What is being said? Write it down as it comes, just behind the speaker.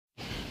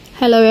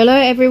Hello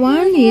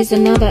everyone, here's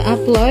another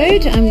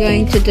upload I'm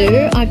going to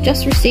do. I've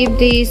just received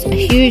this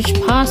huge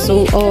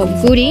parcel of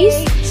goodies.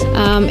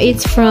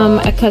 It's from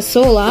a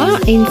Casola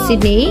in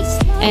Sydney,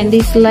 and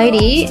this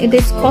lady,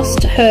 this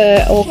cost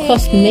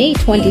me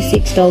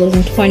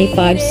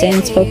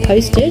 $26.25 for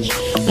postage.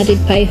 I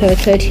did pay her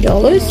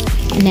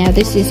 $30. And now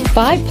this is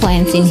 5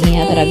 plants in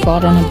here that I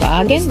got on a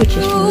bargain, which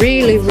is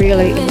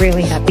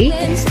really happy.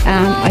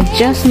 I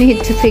just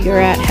need to figure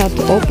out how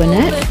to open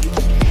it.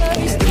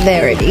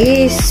 There it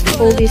is,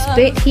 pull this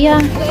bit here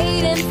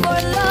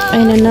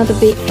and another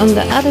bit on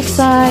the other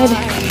side.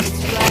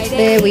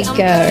 There we go.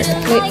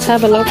 Let's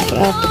have a look,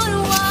 a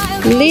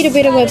little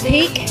bit of a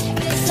peek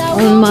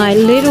on my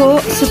little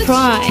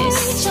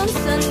surprise.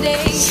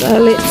 So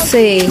let's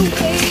see,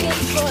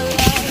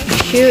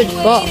 huge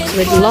box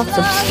with lots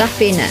of stuff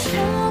in it.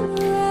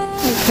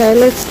 Okay,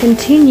 let's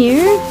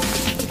continue.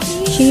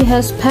 She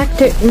has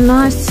packed it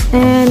nice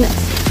and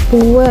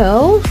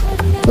well.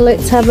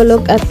 Let's have a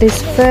look at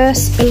this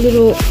first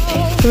little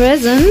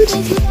present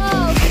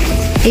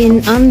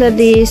in under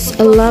this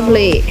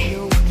lovely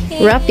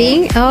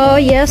wrapping. Oh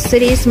yes,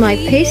 it is my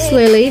peace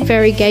lily,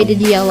 variegated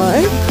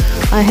yellow.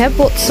 I have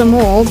bought some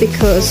more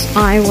because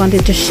I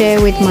wanted to share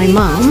with my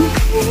mum,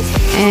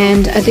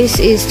 and this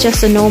is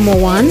just a normal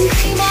one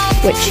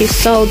which she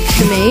sold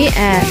to me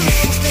at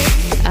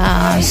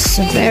a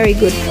very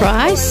good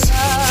price.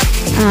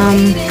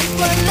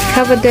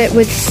 Covered it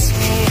with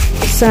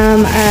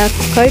some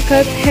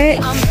cocoa pet,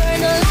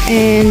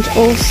 and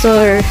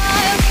also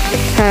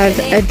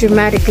have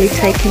dramatically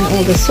taken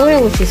all the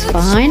soil, which is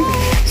fine.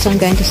 So I'm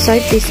going to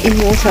soak this in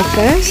water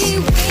first.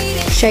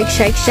 Shake.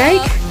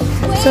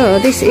 So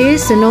this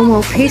is the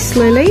normal peace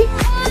lily.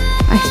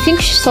 I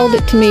think she sold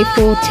it to me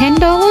for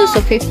 $10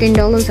 or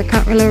 $15, I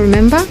can't really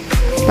remember.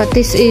 But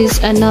this is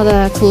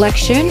another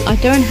collection. I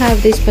don't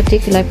have this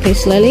particular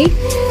peace lily,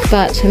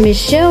 but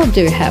Michelle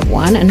do have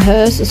one, and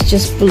hers is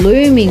just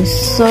blooming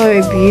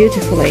so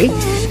beautifully.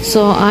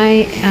 So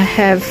I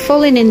have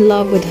fallen in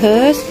love with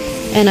hers,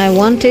 and I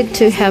wanted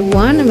to have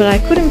one, but I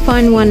couldn't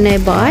find one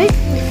nearby.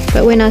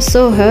 But when I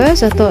saw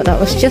hers, I thought that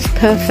was just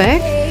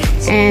perfect,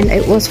 and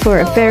it was for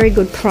a very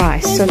good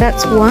price. So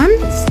that's one.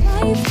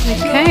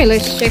 Okay,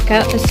 let's check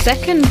out the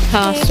second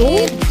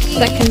parcel,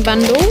 second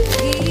bundle.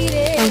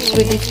 Comes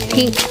with this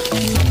pink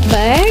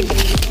bag.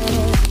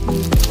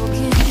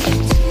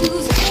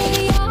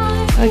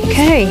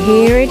 Okay,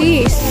 here it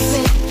is.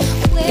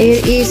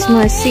 It is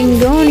my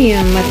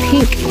Syngonium, my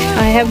pink.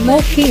 I have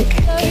more pink,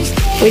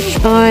 which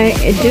I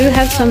do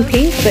have some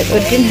pink, but I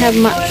didn't have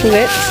much of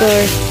it, so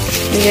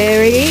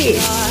there it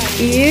is.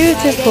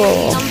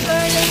 Beautiful.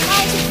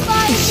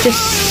 Let's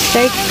just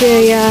shake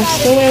the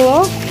soil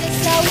off,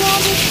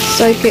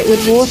 soak it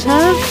with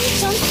water.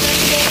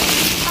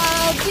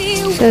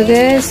 So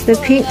there's the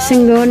pink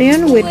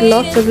Syngonium with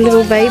lots of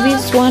little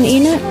babies, one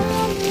in it.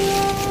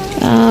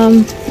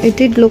 It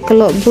did look a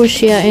lot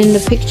bushier in the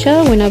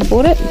picture when I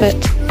bought it, but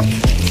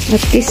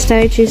at this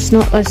stage it's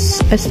not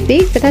as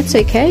big, but that's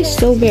okay,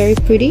 still very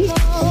pretty.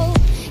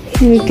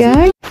 Here we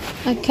go.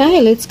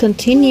 Okay, let's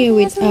continue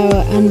with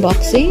our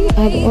unboxing.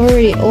 I've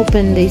already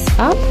opened this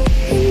up,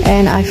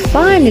 and I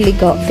finally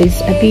got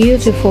this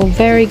beautiful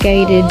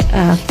variegated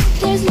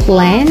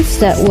plants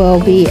that will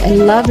be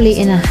lovely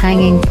in a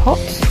hanging pot.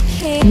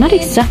 I'm not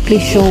exactly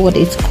sure what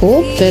it's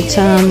called, but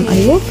I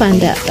will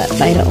find out that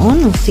later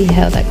on. I'll see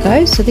how that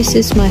goes. So this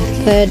is my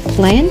third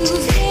plant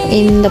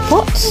in the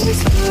pot,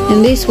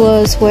 and this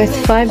was worth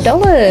 $5.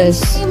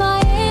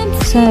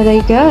 So there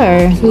you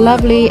go,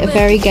 lovely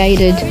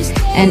variegated,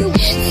 and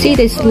see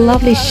this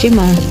lovely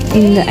shimmer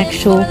in the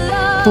actual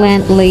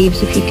plant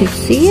leaves, if you can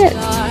see it.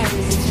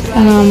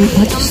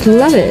 I just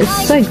love it,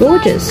 it's so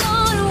gorgeous.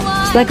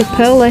 It's like a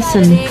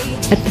pearlescent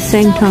at the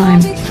same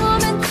time.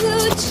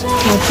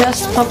 I'll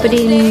just pop it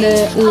in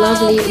the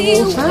lovely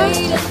water,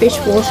 the fish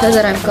water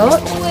that I've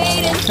got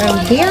from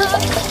here,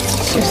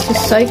 just to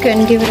soak it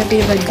and give it a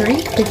bit of a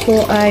drink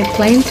before I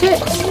plant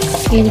it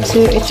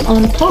into its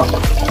own pot.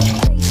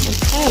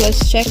 Okay,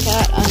 let's check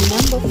out our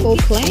number 4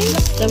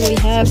 plants that we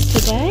have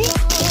today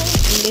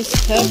in this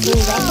purple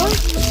wrapper.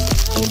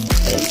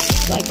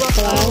 It's like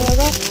flower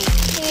wrap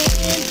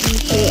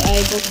into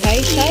a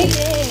bouquet shape.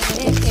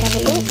 Let's have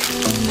a look.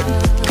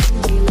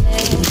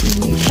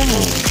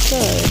 Okay, so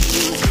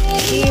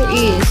here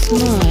is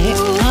my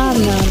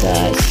another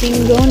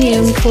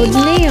Syngonium called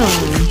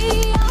Neon.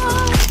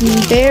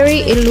 Berry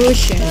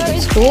Illusion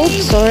it's called,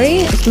 sorry,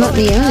 it's not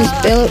Neon,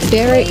 it's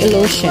Berry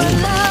Illusion.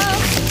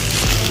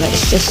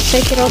 Let's just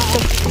take it off the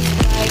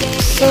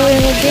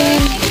soil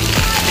again.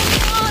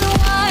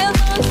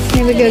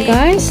 Here we go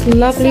guys,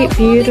 lovely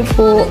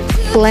beautiful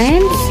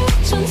plants.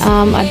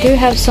 I do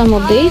have some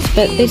of these,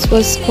 but this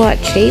was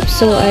quite cheap,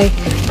 so I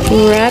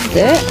grabbed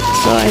it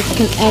so I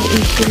can add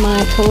into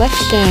my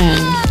collection.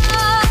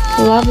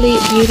 Lovely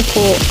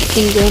beautiful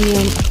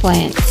Syngonium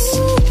plants.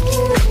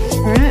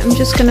 Alright, I'm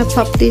just going to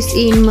pop this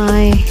in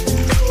my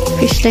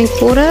fish tank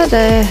water.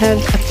 They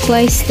have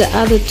placed the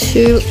other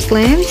 2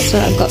 plants, so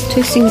I've got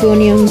 2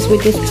 Syngoniums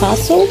with this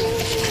parcel.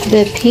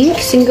 The pink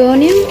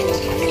Syngonium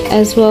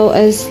as well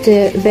as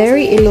the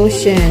berry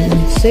illusion,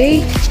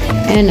 see,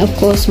 and of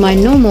course my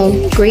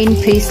normal green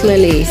peace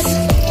lilies.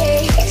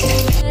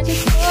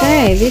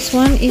 Okay, this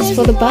one is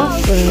for the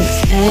bathroom,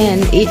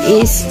 and it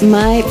is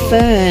my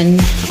fern.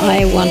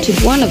 I wanted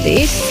one of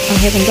these, I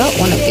haven't got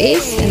one of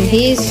these, and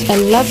here's a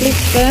lovely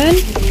fern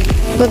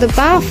for the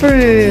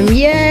bathroom.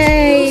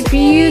 Yay,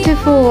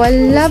 beautiful, I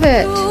love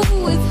it.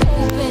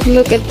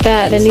 Look at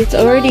that, and it's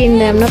already in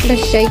there. I'm not going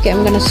to shake it,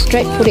 I'm going to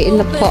straight put it in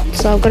the pot.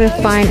 So I've got to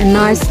find a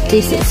nice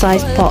decent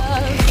sized pot.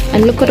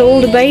 And look at all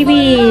the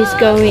babies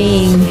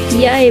going.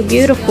 Yay,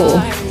 beautiful.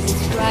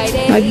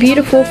 My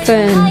beautiful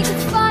fern.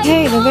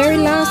 Okay, the very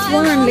last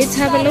one, let's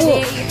have a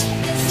look.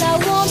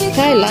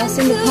 Okay, last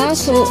in the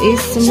parcel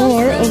is some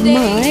more of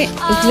my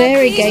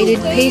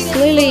variegated peace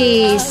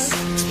lilies.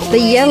 The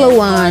yellow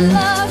one.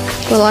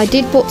 Well, I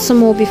did put some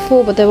more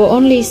before, but there were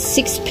only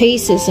 6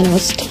 pieces and it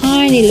was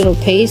tiny little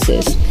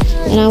pieces.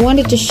 And I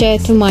wanted to share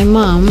it to my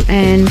mum,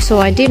 and so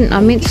I didn't. I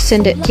meant to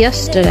send it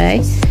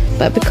yesterday,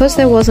 but because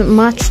there wasn't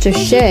much to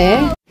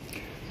share.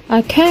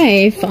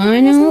 Okay,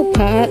 final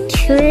part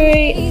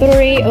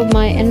 3 of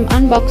my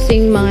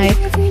unboxing my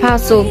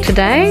parcel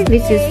today.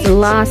 This is the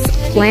last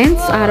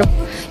plants out of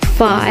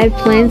 5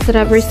 plants that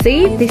I've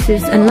received. This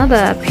is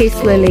another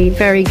peace lily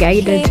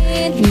variegated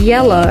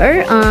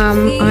yellow.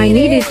 I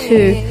needed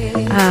to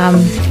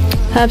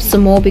have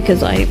some more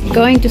because I'm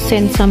going to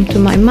send some to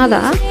my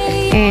mother,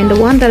 and the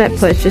one that I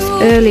purchased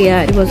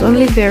earlier, it was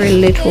only very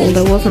little,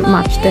 there wasn't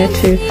much there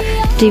to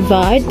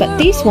divide, but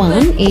this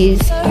one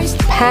is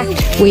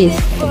packed with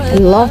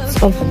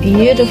lots of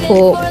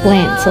beautiful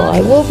plants, so I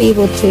will be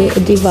able to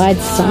divide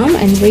some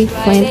and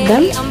replant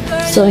them,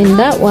 so in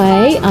that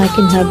way I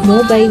can have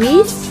more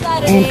babies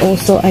and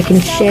also I can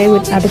share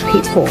with other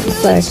people.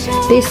 So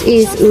this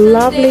is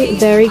lovely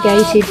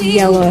variegated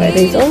yellow.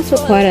 There's also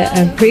quite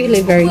a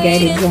really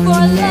variegated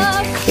one in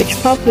there, which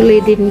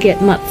probably didn't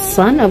get much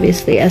sun,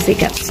 obviously, as it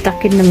got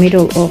stuck in the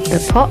middle of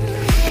the pot.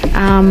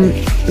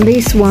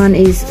 This one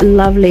is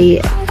lovely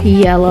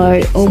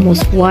yellow,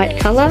 almost white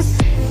color,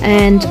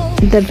 and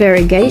the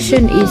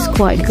variegation is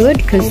quite good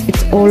because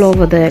it's all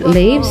over the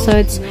leaves, so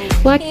it's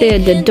like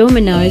the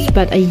dominoes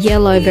but a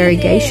yellow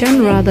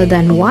variegation rather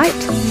than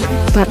white.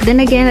 But then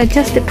again, it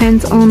just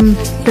depends on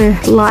the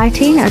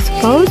lighting, I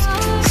suppose.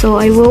 So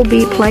I will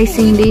be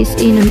placing this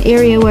in an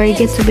area where it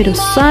gets a bit of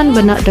sun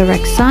but not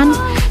direct sun.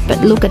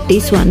 But look at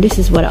this one, this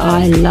is what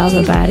I love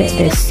about it.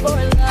 There's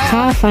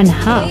half and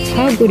half.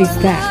 How good is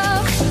that?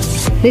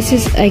 This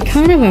is a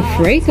kind of a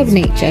freak of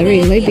nature,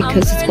 really,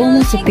 because it's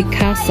almost a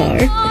Picasso,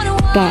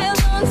 but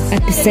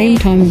at the same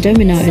time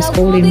dominoes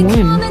all in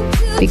one,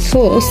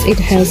 because it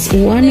has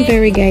one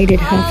variegated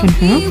half and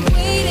half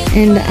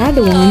and the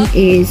other one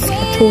is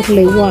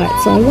totally white.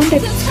 So I wonder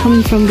if it's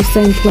coming from the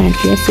same plant.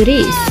 Yes, it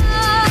is.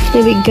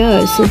 There we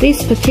go. So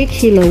this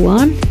particular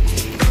one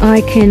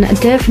I can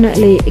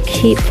definitely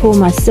keep for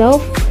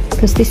myself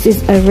because this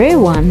is a rare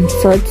one,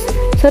 so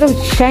it's sort of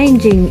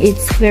changing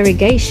its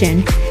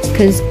variegation,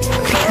 because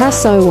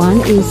Picasso one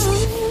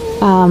is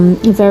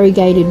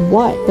variegated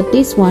white, but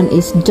this one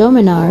is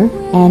domino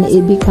and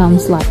it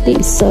becomes like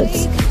this, so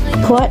it's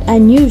quite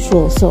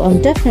unusual. So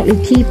I'm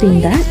definitely keeping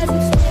that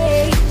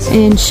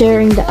and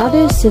sharing the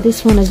others. So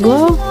this one as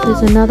well,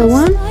 there's another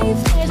one,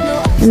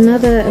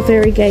 another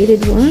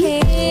variegated one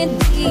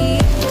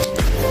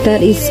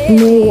that is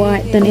more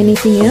white than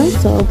anything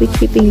else, so I'll be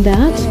keeping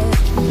that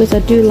because I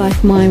do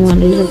like my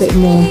one a little bit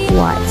more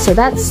white. So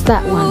that's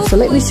that one. So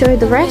let me show you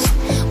the rest,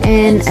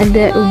 and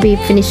that will be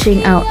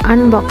finishing our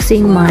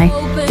unboxing my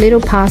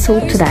little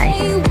parcel today.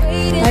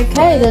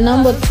 Okay, the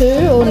number 2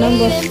 or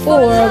number 4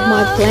 of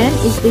my plant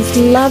is this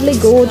lovely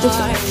gorgeous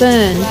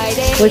fern,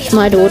 which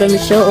my daughter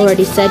Michelle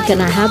already said, can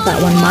I have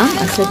that one, Mum?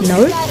 I said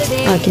no,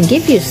 I can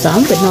give you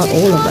some but not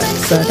all of it.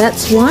 So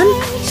that's one.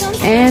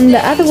 And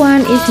the other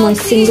one is my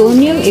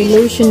Syngonium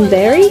Illusion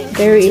Berry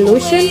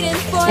Illusion,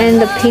 and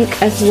the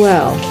pink as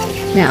well.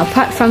 Now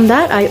apart from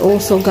that, I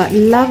also got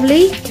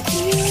lovely,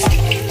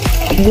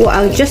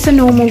 just a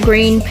normal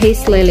green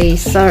peace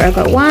lilies. So I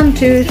got 1,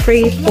 2,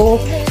 3, 4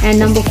 and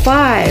number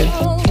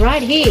 5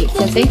 right here.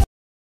 So thanks.